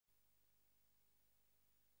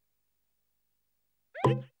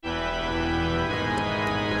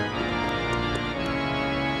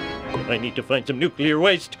I need to find some nuclear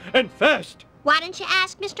waste, and fast! Why don't you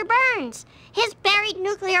ask Mr. Burns? His buried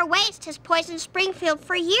nuclear waste has poisoned Springfield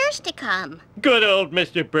for years to come. Good old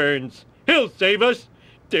Mr. Burns. He'll save us.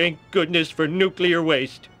 Thank goodness for nuclear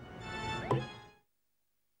waste.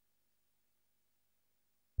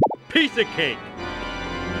 Piece of cake.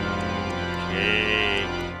 Cake.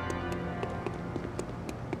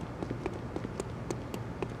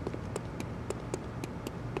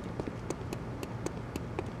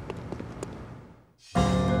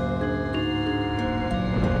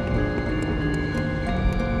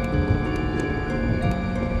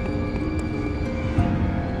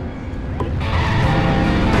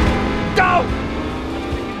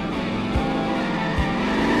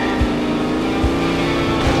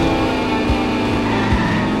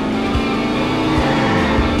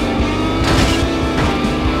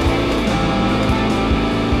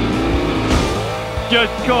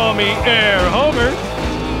 Just call me Air Homer.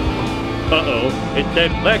 Uh-oh, it's that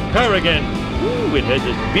black car again. Ooh, it has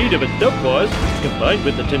the speed of a sub boss combined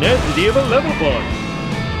with the tenacity of a level boss.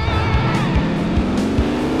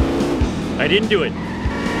 I didn't do it.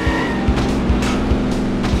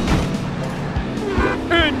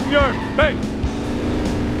 In your face!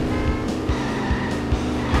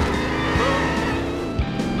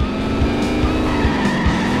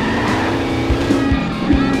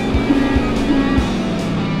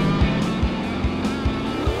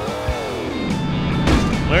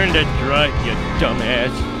 Learn to drive, you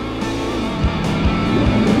dumbass.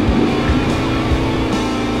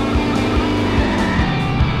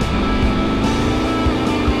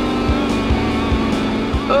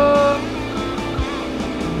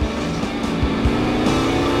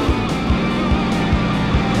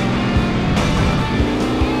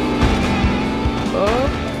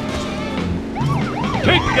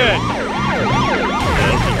 Take that!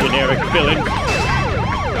 That's a generic villain.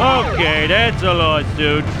 Okay, that's a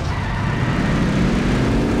lawsuit.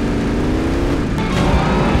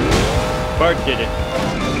 Bart did it.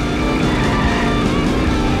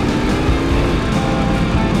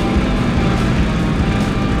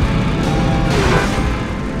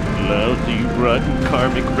 Lousy, rotten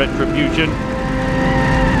karmic retribution.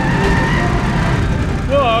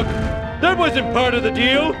 Look, that wasn't part of the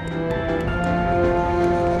deal.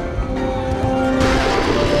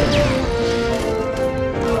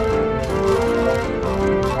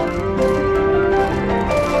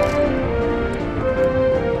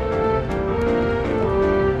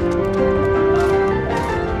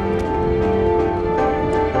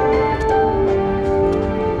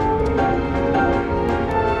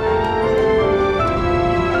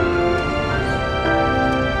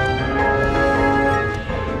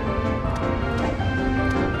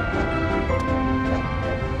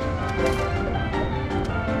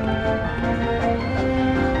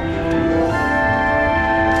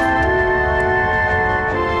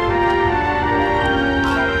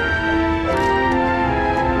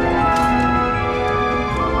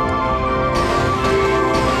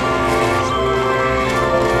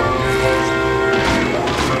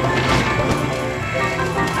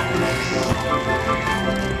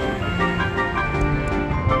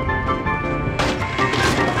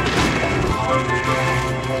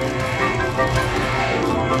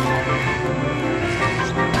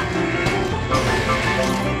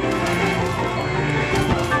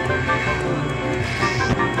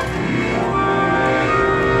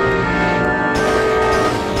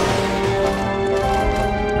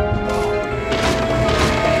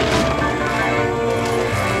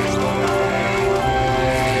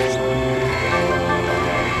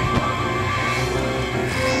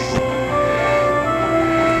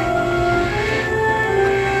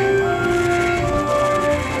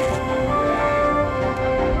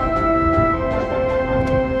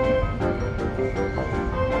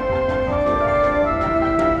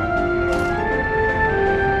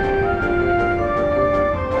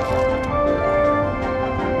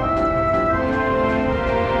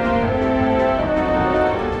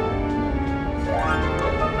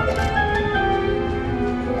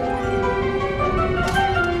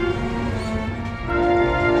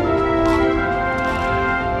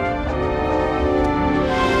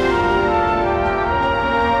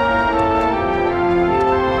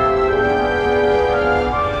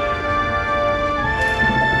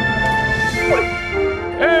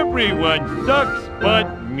 Everyone sucks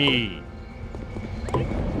but me.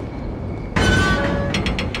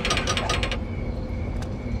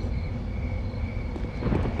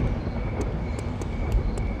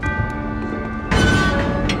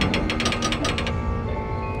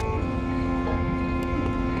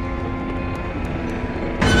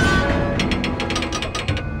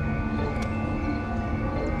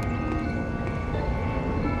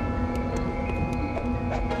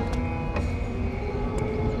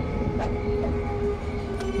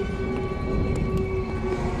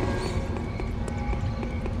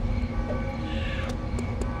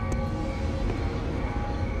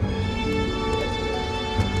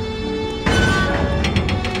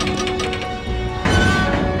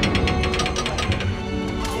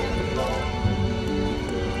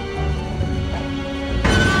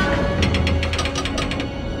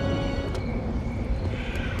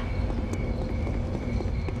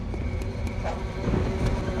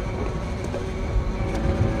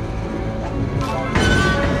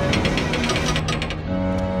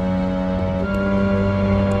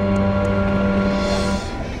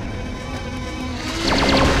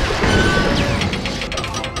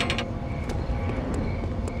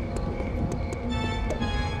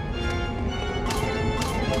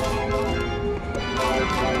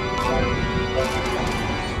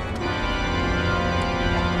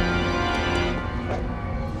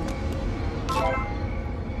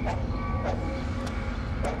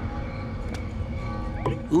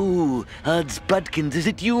 Oh, odds budkins, is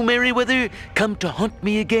it you, Merryweather? Come to haunt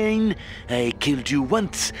me again? I killed you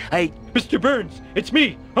once. Mr. Burns, it's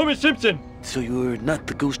me, Homer Simpson. So you're not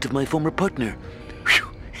the ghost of my former partner.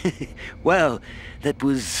 Whew. Wow, that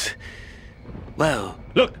was... Wow.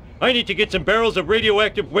 Look, I need to get some barrels of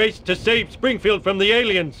radioactive waste to save Springfield from the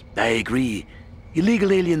aliens. I agree.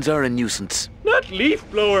 Illegal aliens are a nuisance. Not leaf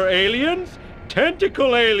blower aliens,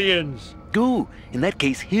 tentacle aliens. Go. In that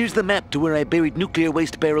case, here's the map to where I buried nuclear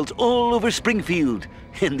waste barrels all over Springfield.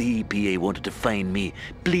 And the EPA wanted to fine me.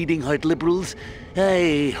 Bleeding heart liberals.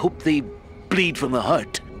 I hope they bleed from the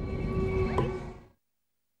heart.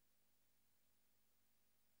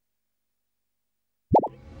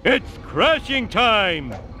 It's crashing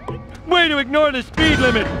time! Way to ignore the speed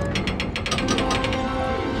limit!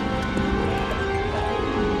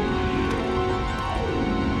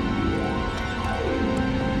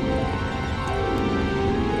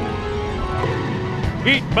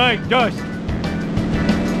 Eat my dust!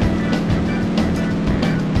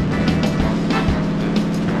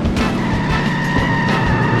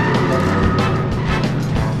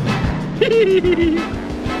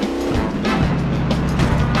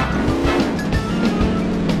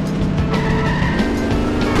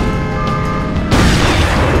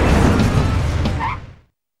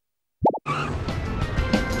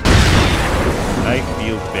 I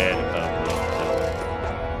feel bad about this.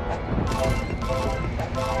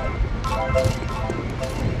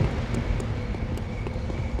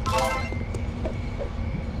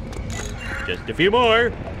 Just a few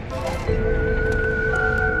more.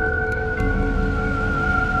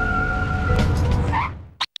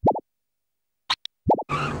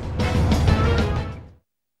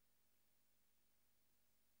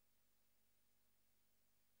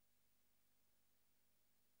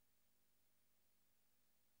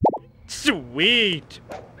 Sweet!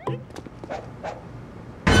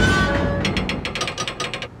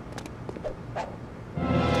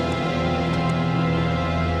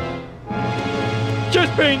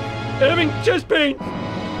 Chest pain! Having chest pain!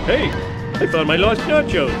 Hey, I found my lost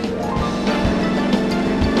nachos.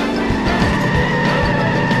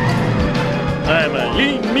 I'm a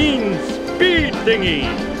lean, mean speed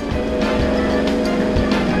thingy.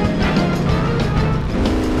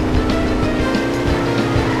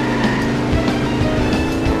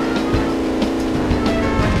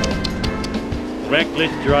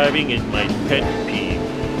 Reckless driving is my pet peeve.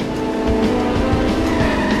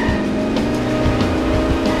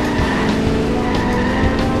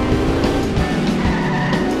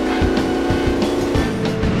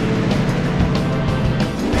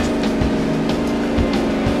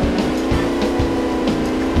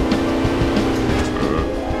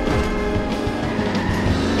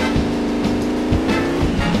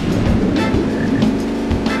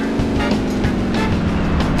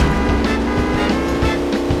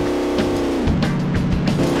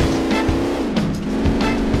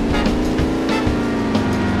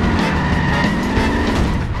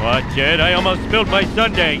 Watch it, I almost spilled my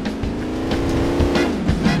sundae.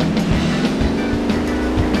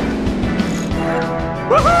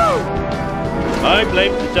 Woohoo! I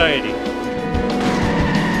blame society.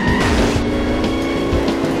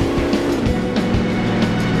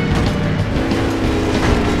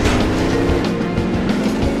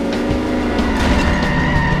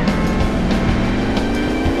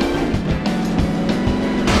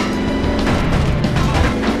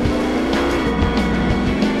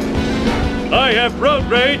 I have road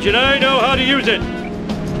rage and I know how to use it.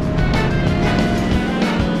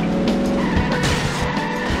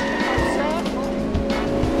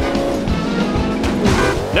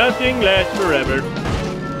 Nothing lasts forever.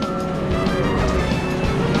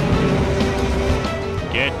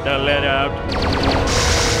 Get the lead out.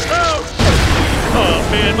 Oh! Oh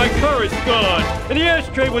man, my car is gone, and the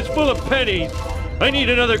ashtray was full of pennies. I need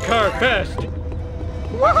another car fast.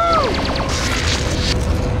 Woohoo!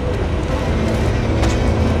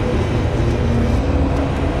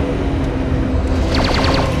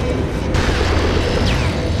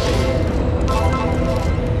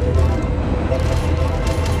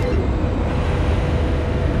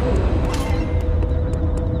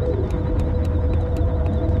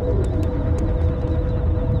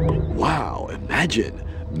 Imagine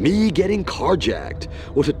me getting carjacked.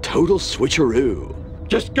 What a total switcheroo.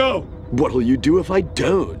 Just go! What'll you do if I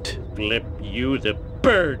don't? Flip you the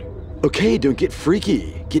bird! Okay, don't get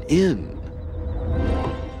freaky. Get in.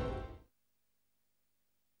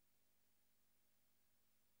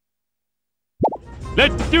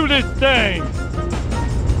 Let's do this thing!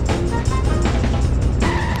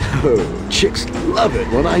 Oh, chicks love it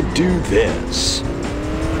when I do this.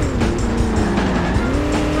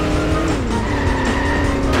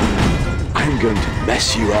 going to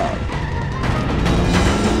mess you up.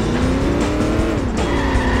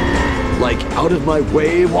 Like, out of my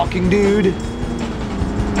way, walking dude?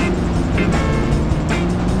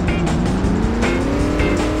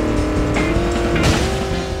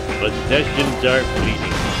 Possessions are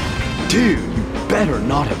fleeting. Dude, you better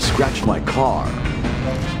not have scratched my car.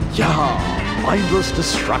 Yeah, mindless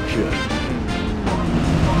destruction.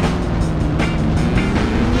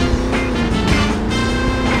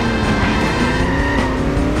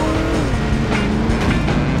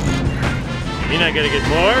 You're not gonna get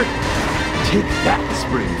more? Take that,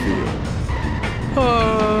 Springfield.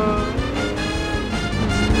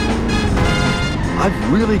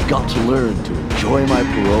 I've really got to learn to enjoy my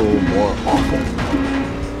parole more often.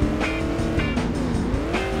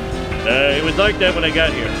 It was like that when I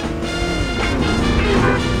got here.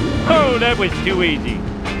 Oh, that was too easy.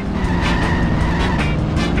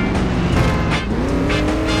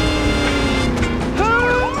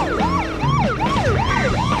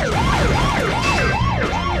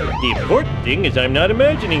 The important thing is I'm not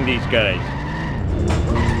imagining these guys.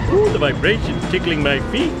 Ooh, the vibration's tickling my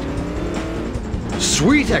feet.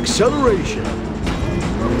 Sweet acceleration.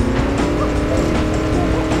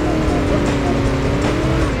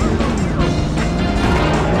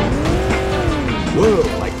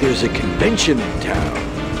 Whoa, like there's a convention in town.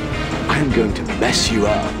 I'm going to mess you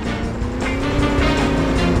up.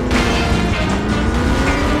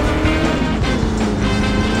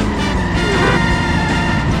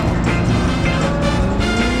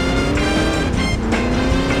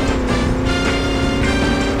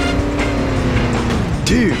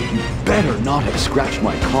 Dude, you better not have scratched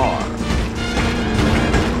my car.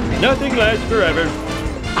 Nothing lasts forever.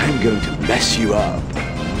 I'm going to mess you up.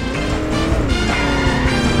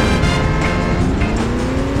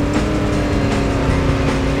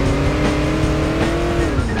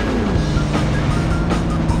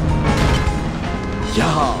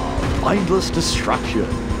 Yeah, mindless destruction.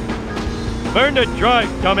 Learn to drive,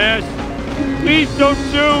 dumbass. Please don't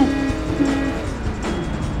sue.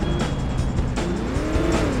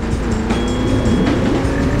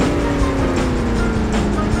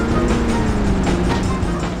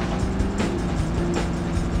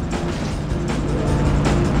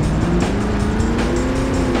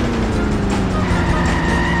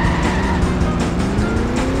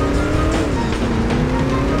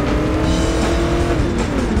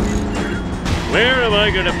 Where am I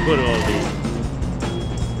gonna put all these?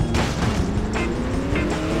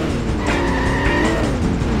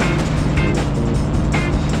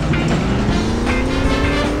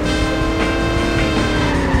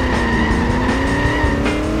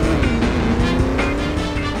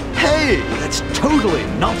 Hey, that's totally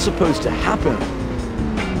not supposed to happen.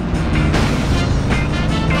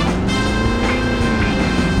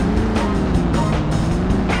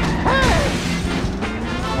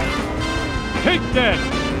 Take that!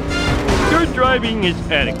 Your driving is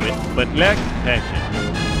adequate, but lacks passion.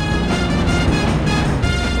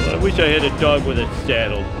 Well, I wish I had a dog with a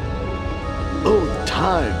saddle. Old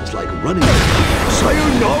times like running.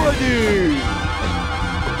 Sayonara, dude!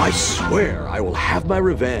 I swear I will have my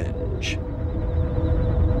revenge.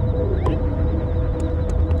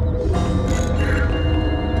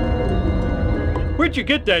 Where'd you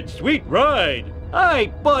get that sweet ride? I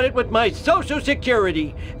bought it with my Social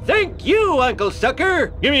Security. Thank you, Uncle Sucker.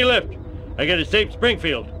 Give me a lift. I gotta save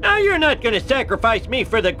Springfield. Now you're not gonna sacrifice me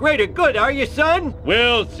for the greater good, are you, son?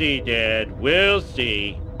 We'll see, Dad. We'll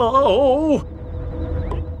see. Oh.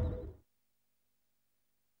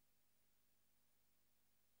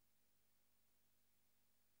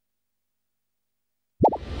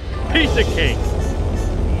 Piece of cake.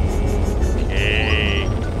 Cake.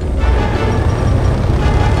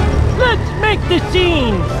 Let's make the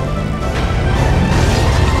scene.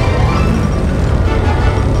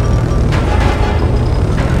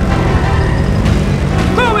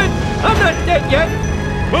 Move it! I'm not dead yet.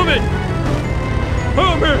 Move it!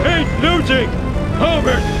 Homer hates losing!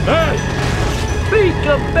 Homer smash! Please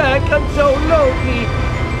come back. I'm so lonely.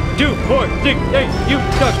 2, 4, 6, 8, you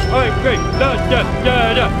suck, I'm great, da da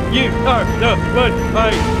da da, you are the one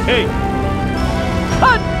I hate.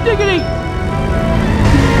 Hot diggity!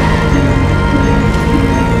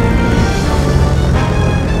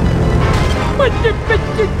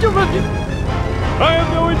 I have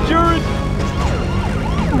no insurance.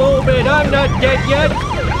 Move it, I'm not dead yet.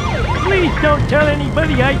 Please don't tell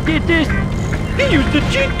anybody I did this. He used the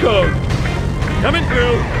cheat code. Coming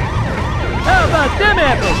through. How about them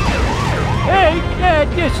apples? Hey, Dad,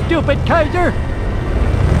 you stupid Kaiser!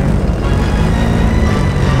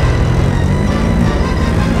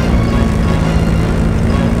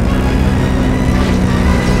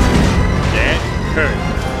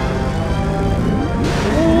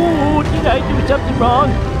 something wrong?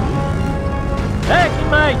 Back in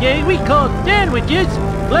my day, we called sandwiches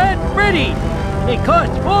Flat Freddy. They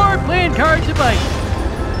cost 4 playing cards a bite.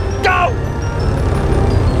 Go!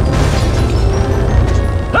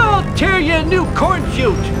 I'll tear you a new corn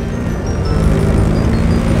shoot.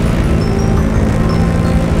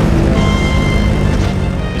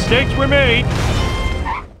 Mistakes were made.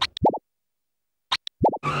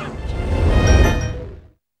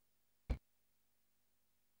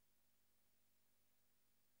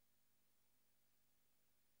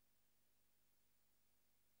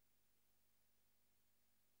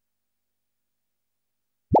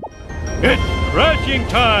 It's crashing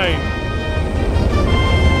time!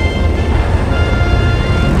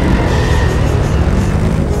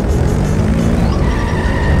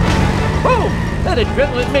 Oh, that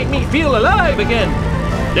adrenaline made me feel alive again.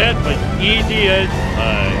 That was easy as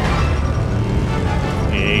pie.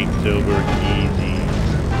 Ain't sober easy.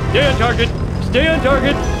 Stay on target! Stay on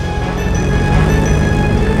target!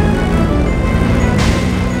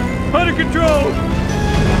 Under control!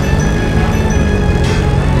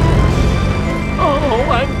 Oh,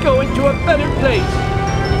 I'm going to a better place.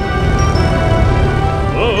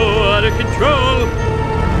 Oh, out of control!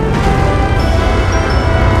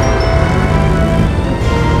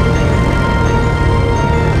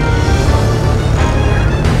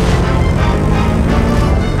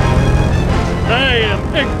 I am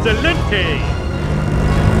excelente!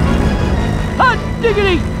 Hot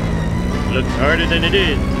diggity! Looks harder than it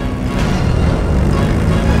is.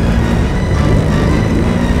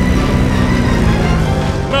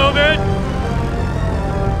 Move it!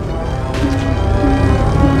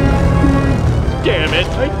 Damn it,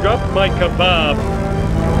 I dropped my kebab.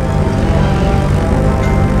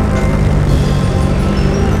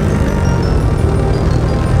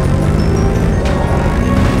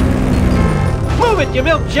 Move it, you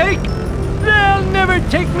milkshake! They'll never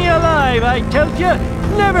take me alive, I tell you!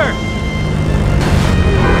 Never!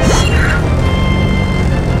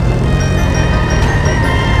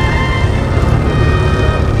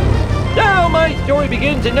 Now my story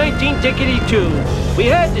begins in 19-2. We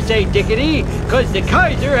had to say dickety, because the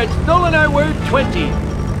Kaiser had stolen our word 20.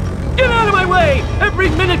 Get out of my way! Every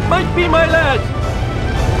minute might be my last!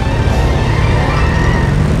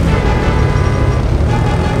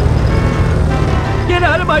 Get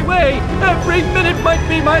out of my way! Every minute might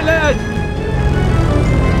be my last!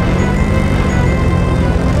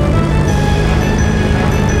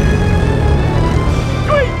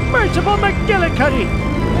 Great merciful McGillicuddy!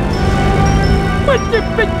 What the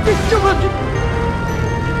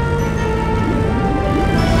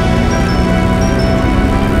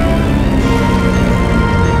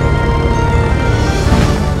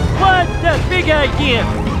What's the big idea?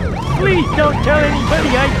 Please don't tell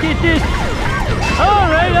anybody I did this. All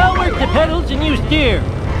right, I'll work the pedals and you steer.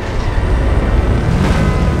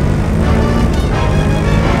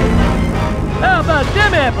 How about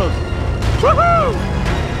them apples? Woohoo!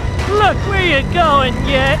 Look where you're going,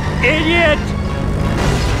 you idiot!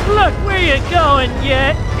 Look where you're going,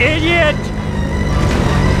 you idiot!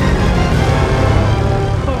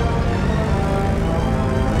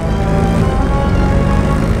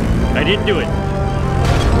 I didn't do it.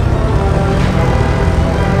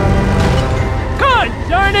 God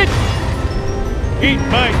darn it! Eat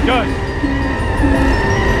my dust!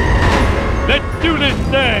 Let's do this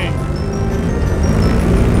thing!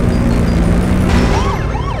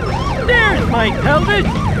 There's my pelvis!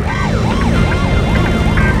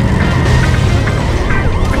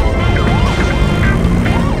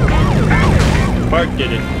 Mark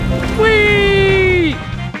did it. Whee!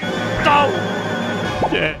 Oh!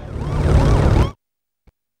 Yeah.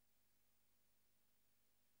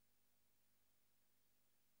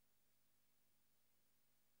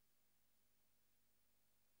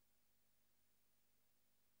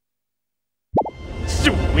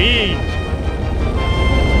 Sweet!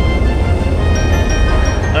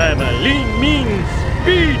 I'm a lean, mean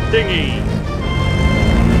speed thingy!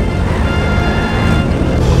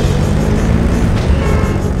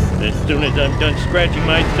 As soon as I'm done scratching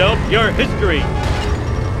myself, you're history!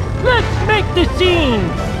 Let's make the scene!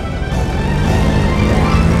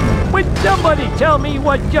 Would somebody tell me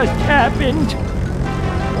what just happened?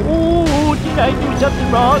 Oh, did I do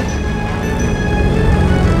something wrong?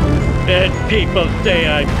 And people say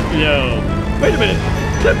I'm slow. Wait a minute,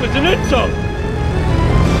 that was an insult!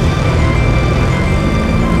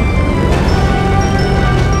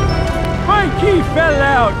 My key fell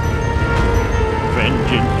out!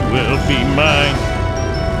 Vengeance will be mine.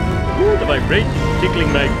 Ooh, the vibration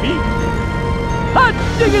tickling my feet. Hot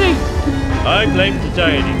diggity! I blame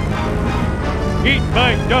society. Eat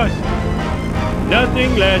my dust.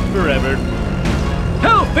 Nothing lasts forever.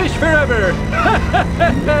 Hellfish forever!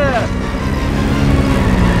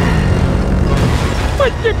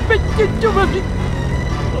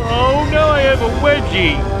 Oh, now I have a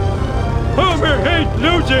wedgie. Homer hates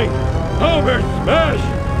losing. Homer smash.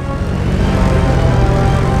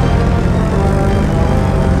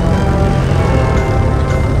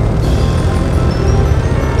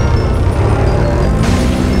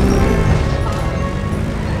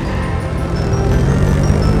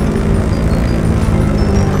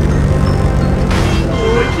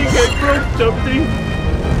 Oh, I think I broke something.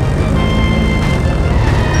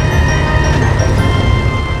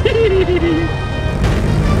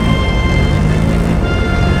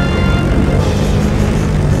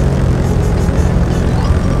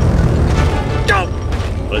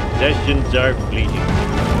 Possessions are fleeting.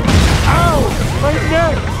 Ow! My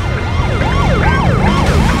neck!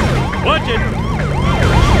 Watch it!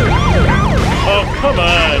 Oh, come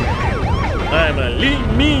on! I'm a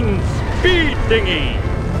lean, mean speed thingy!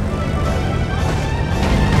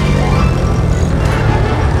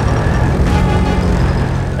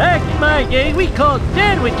 Back in my day, we called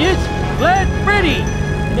sandwiches Flat Freddy.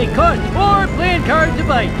 And they cost 4 playing cards a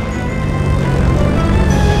bite.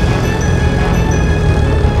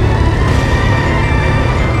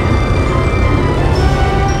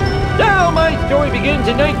 Now my story begins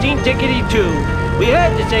in 19-2. We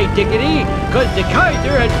had to say tickety, cause the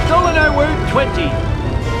Kaiser had stolen our word 20.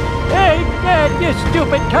 Hey, Dad, you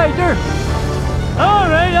stupid Kaiser. All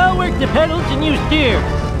right, I'll work the pedals and you steer.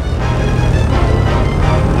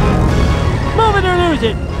 Move it or lose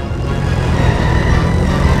it.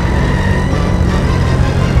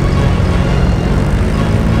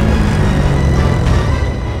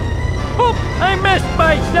 Oop, I messed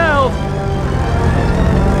myself.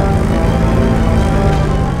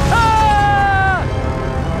 Ah!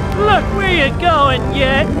 Look where you're going,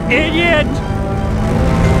 you idiot.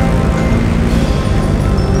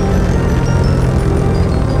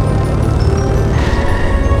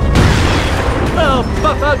 I'll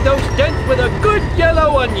buff out those dents with a good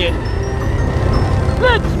yellow onion.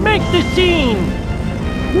 Let's make the scene.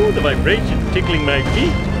 Ooh, the vibration's tickling my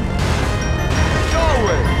feet.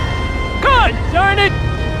 God darn it!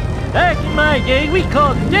 Back in my day, we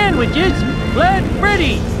called sandwiches Flat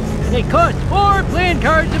Freddy. And they cost 4 playing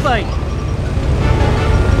cards a bite.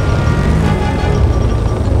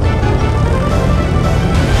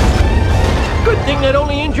 Good thing that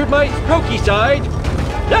only injured my strokey side.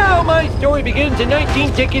 Now my story begins in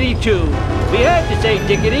 19-2. We had to say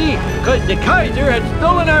tickety, cause the Kaiser had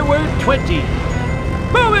stolen our word 20.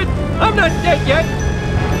 Move it! I'm not dead yet!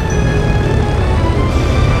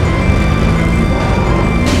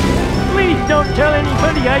 Please don't tell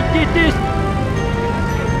anybody I did this.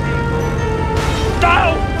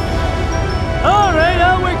 Ow! All right,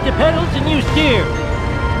 I'll work the pedals and you steer.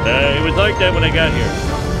 It was like that when I got here.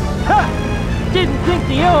 Ha! Didn't think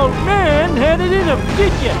the old man had it in him,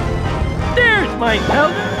 did ya? There's my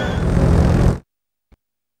powder.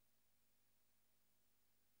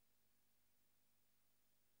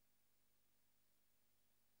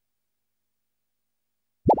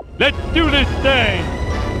 Let's do this thing!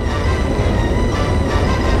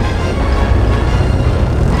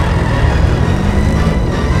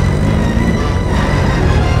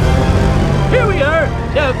 Here we are!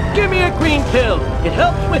 Now give me a green pill. It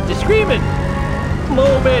helps with the screaming.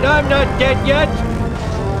 Move it, I'm not dead yet.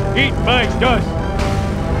 Eat my dust.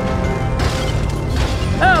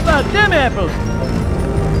 How about them apples?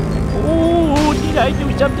 Oh, did I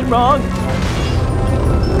do something wrong?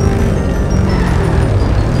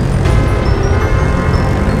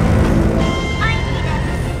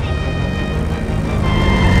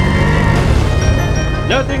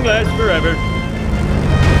 Nothing lasts forever.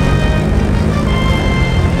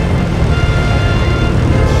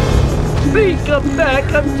 Please come back,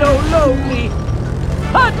 I'm so lonely.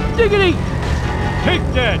 Hot diggity! Take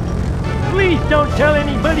that. Please don't tell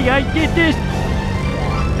anybody I did this.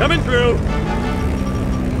 Coming through.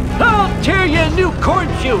 I'll tear you a new corn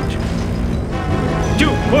shoot. 2,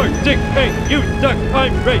 4, 6, 8, you suck,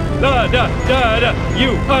 I'm great. Da da da da,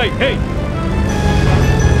 you I hate.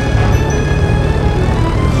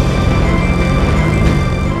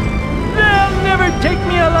 They'll never take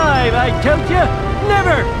me alive, I tell you.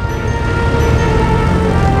 Never!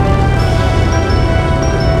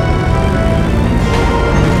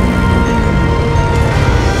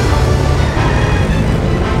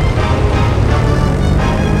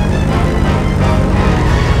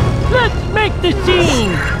 Let's make the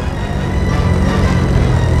scene!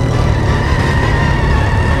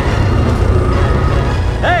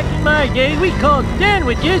 Back in my day, we called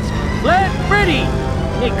sandwiches Flat Freddy. Freddy.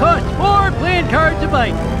 It costs 4 playing cards a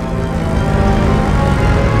bite.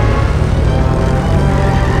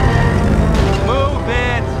 Move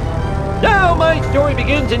it! Now my story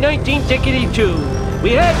begins in 19-2.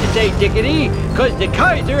 We had to say tickety, cause the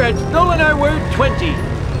Kaiser had stolen our word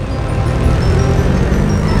 20.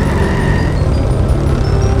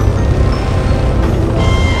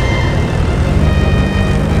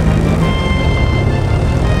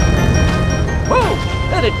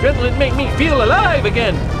 That adrenaline made me feel alive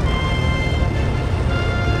again.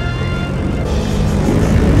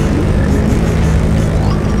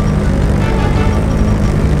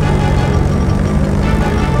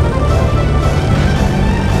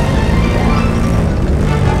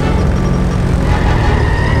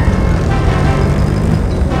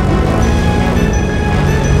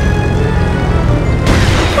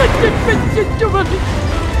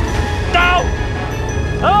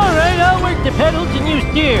 All right, I'll work the pedals and you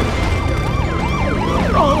steer.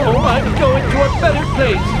 Oh, I'm going to a better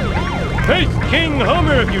place. Face King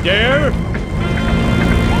Homer if you dare.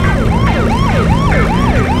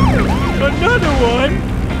 Another one.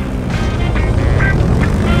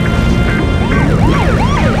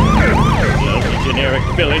 Lovely generic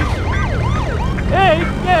villains. Hey,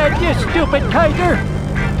 you stupid Kaiser.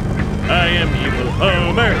 I am evil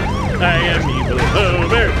Homer. I am evil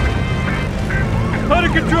Homer. Out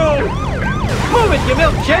of control! Move it, you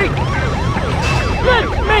milkshake!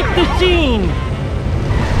 Let's make the scene!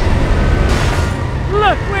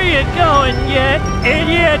 Look where you're going, you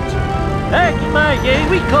idiot! Back in my day,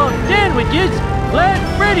 we called sandwiches Flat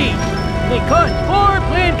Freddy. They cost 4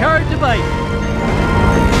 playing cards a bite.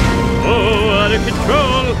 Oh, out of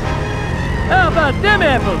control! How about them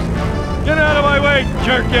apples? Get out of my way,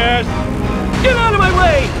 jerk ass! Get out of my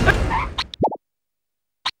way!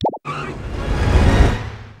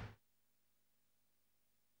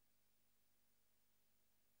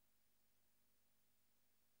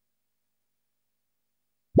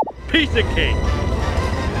 Piece of cake.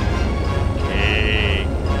 Cake.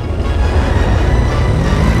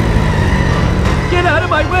 Get out of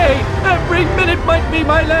my way! Every minute might be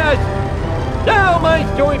my last! Now my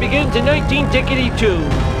story begins in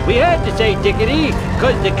 19-2. We had to say tickety,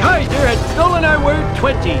 cause the Kaiser had stolen our word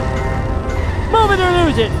 20. Move it or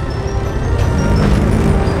lose it!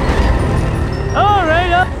 All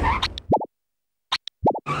right, up.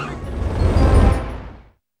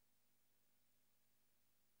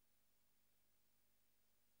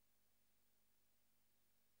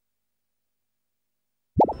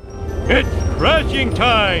 It's crashing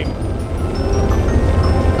time!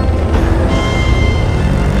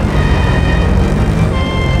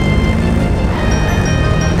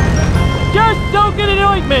 Just don't get an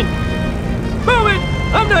ointment! Move it!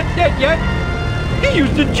 I'm not dead yet! He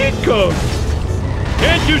used a cheat code!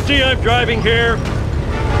 Can't you see I'm driving here?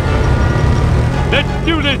 Let's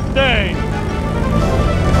do this thing!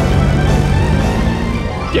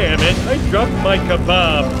 Damn it, I dropped my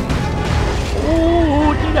kebab!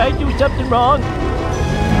 Oh, did I do something wrong?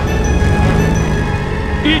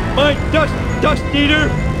 Eat my dust, dust eater!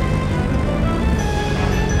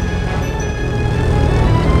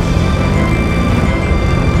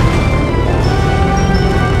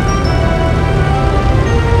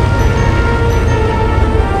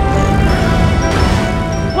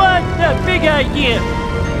 What's the big idea?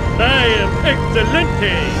 I am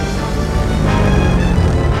excelente!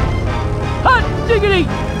 Hot diggity!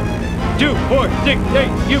 2, 4, 6,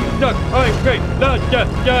 8, you suck, I'm great, da da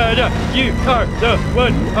da da, you are the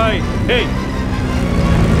one I hate.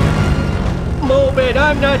 Move it,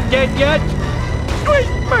 I'm not dead yet. Great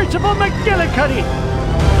merciful McGillicuddy!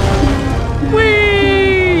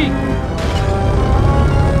 Whee!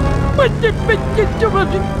 What's the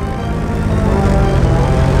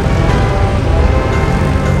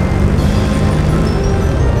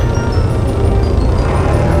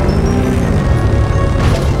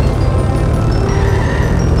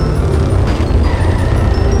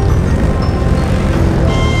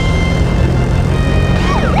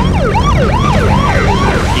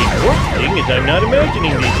I'm not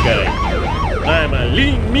imagining these guys. I'm a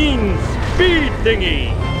lean, mean speed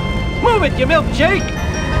thingy. Move it, you milkshake!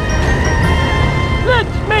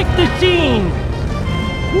 Let's make the scene!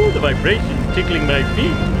 Ooh, the vibrations tickling my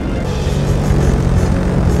feet.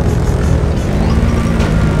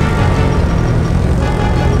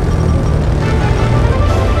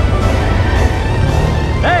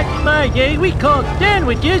 Back in my day, we called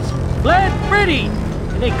sandwiches Flat Freddy.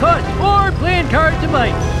 And they cost 4 playing cards a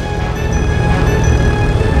bite.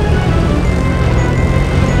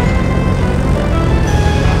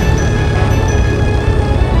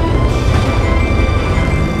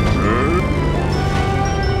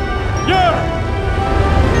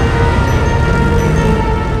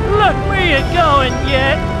 you going, you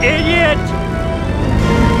idiot?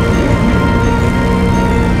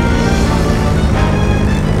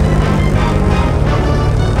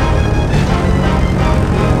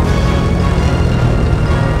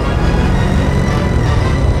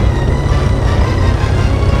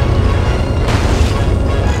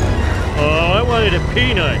 Oh, I wanted a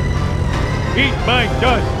peanut. Eat my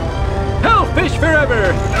dust. Hellfish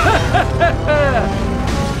forever!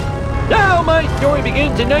 Now my story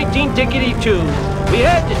begins in 19-2. We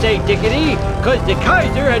had to say dickety, because the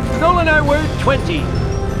Kaiser had stolen our word 20.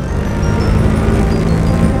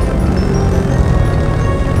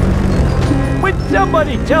 Would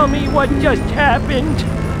somebody tell me what just happened?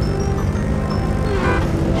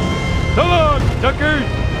 So long, suckers!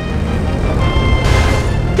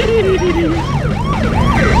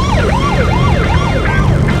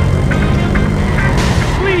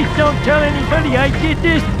 Please don't tell anybody I did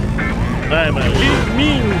this. I'm a little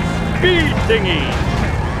mean speed thingy.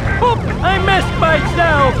 Oop, I messed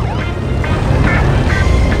myself.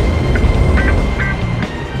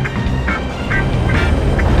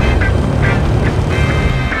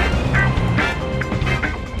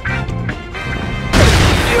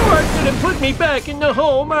 You aren't gonna put me back in the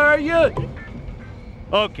home, are you?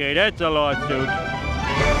 Okay, that's a lawsuit.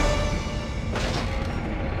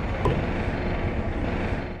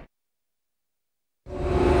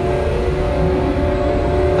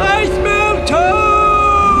 I smell toad!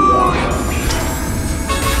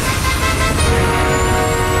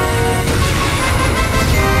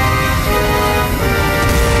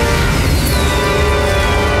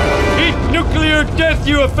 Eat nuclear death,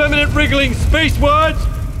 you effeminate wriggling spacewads!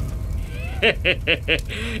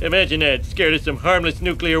 Imagine that, scared of some harmless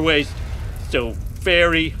nuclear waste. So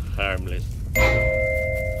very harmless.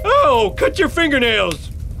 Oh, cut your fingernails!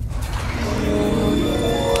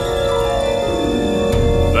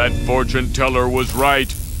 That fortune teller was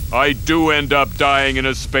right. I do end up dying in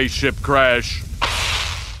a spaceship crash.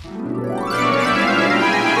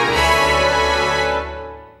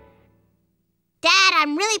 Dad,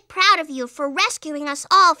 I'm really proud of you for rescuing us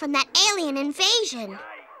all from that alien invasion.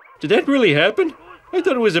 Did that really happen? I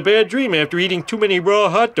thought it was a bad dream after eating too many raw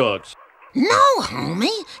hot dogs. No,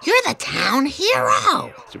 homie. You're the town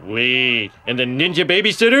hero. Sweet. And the ninja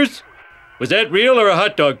babysitters? Was that real or a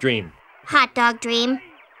hot dog dream? Hot dog dream.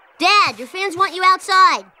 Dad, your fans want you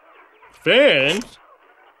outside. Fans?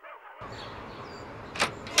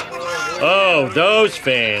 Oh, those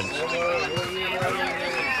fans.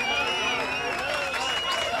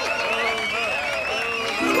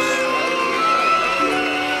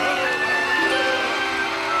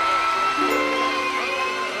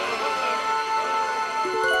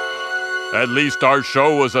 At least our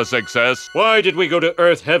show was a success. Why did we go to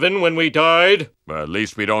Earth Heaven when we died? At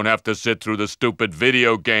least we don't have to sit through the stupid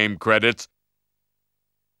video game credits.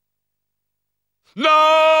 No!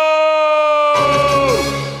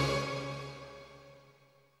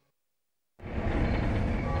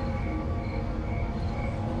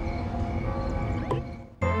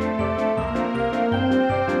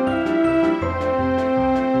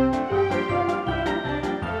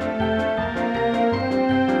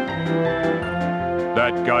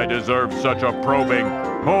 That guy deserves such a probing.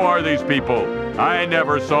 Who are these people? I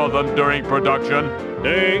never saw them during production.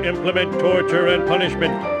 They implement torture and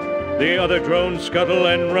punishment. The other drones scuttle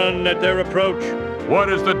and run at their approach. What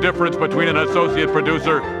is the difference between an associate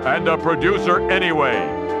producer and a producer anyway?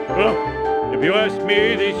 Well, if you ask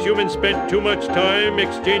me, these humans spent too much time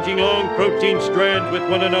exchanging long protein strands with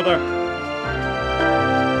one another.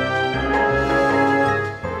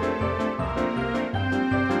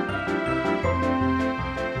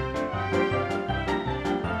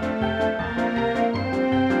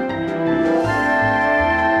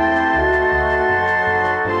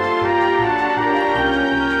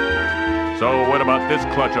 So what about this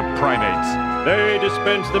clutch of primates? They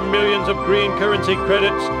dispense the millions of green currency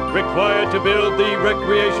credits required to build the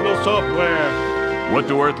recreational software. What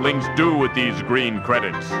do Earthlings do with these green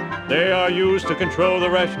credits? They are used to control the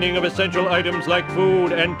rationing of essential items like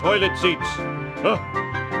food and toilet seats. Huh.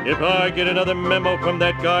 If I get another memo from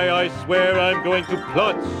that guy, I swear I'm going to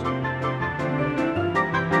Plutz.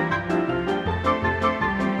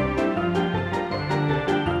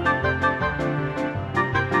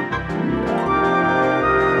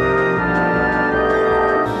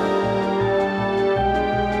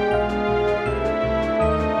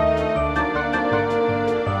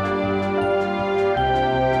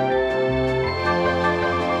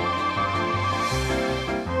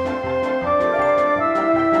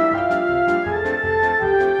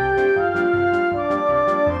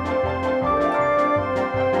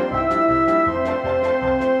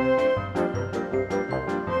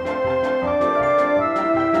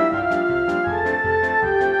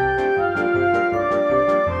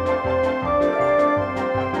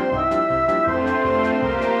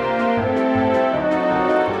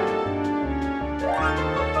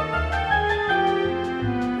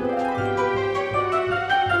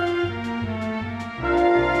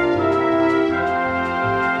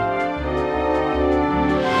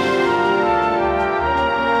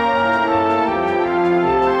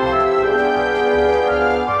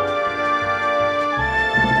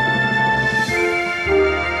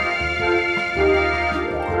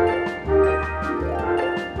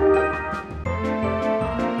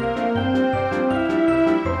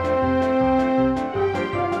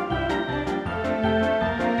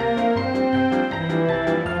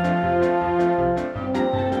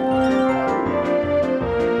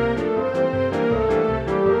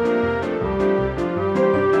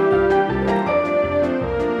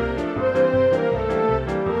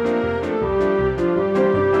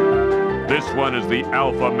 the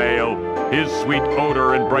alpha male. His sweet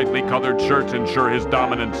odor and brightly colored shirts ensure his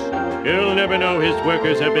dominance. He'll never know his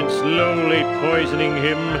workers have been slowly poisoning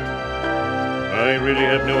him. I really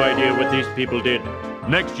have no idea what these people did.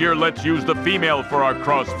 Next year, let's use the female for our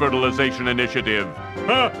cross-fertilization initiative.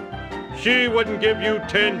 Ha! She wouldn't give you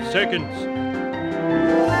 10 seconds.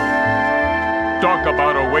 Talk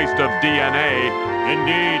about a waste of DNA.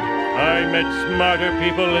 Indeed, I met smarter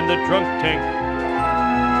people in the drunk tank.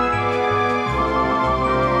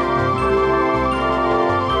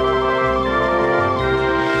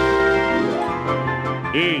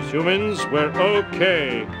 These humans were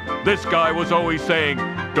okay. This guy was always saying,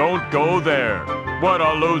 "Don't go there." What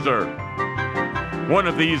a loser. One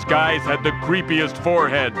of these guys had the creepiest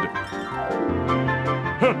forehead.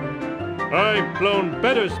 Huh. I've blown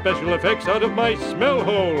better special effects out of my smell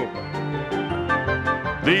hole.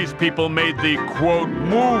 These people made the, quote,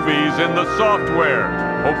 movies in the software.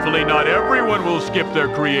 Hopefully not everyone will skip their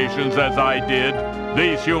creations as I did.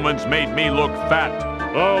 These humans made me look fat.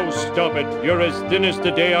 Oh, stop it. You're as thin as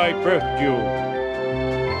the day I birthed you.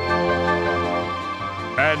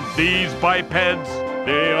 And these bipeds?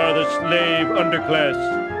 They are the slave underclass,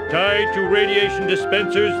 tied to radiation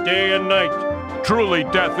dispensers day and night. Truly,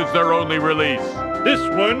 death is their only release. This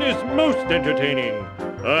one is most entertaining.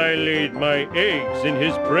 I laid my eggs in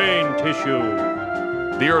his brain tissue.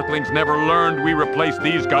 The Earthlings never learned we replaced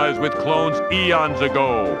these guys with clones eons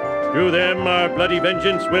ago. To them, our bloody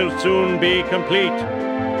vengeance will soon be complete.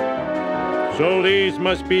 So these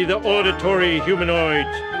must be the auditory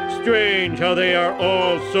humanoids. Strange how they are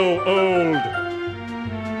all so old.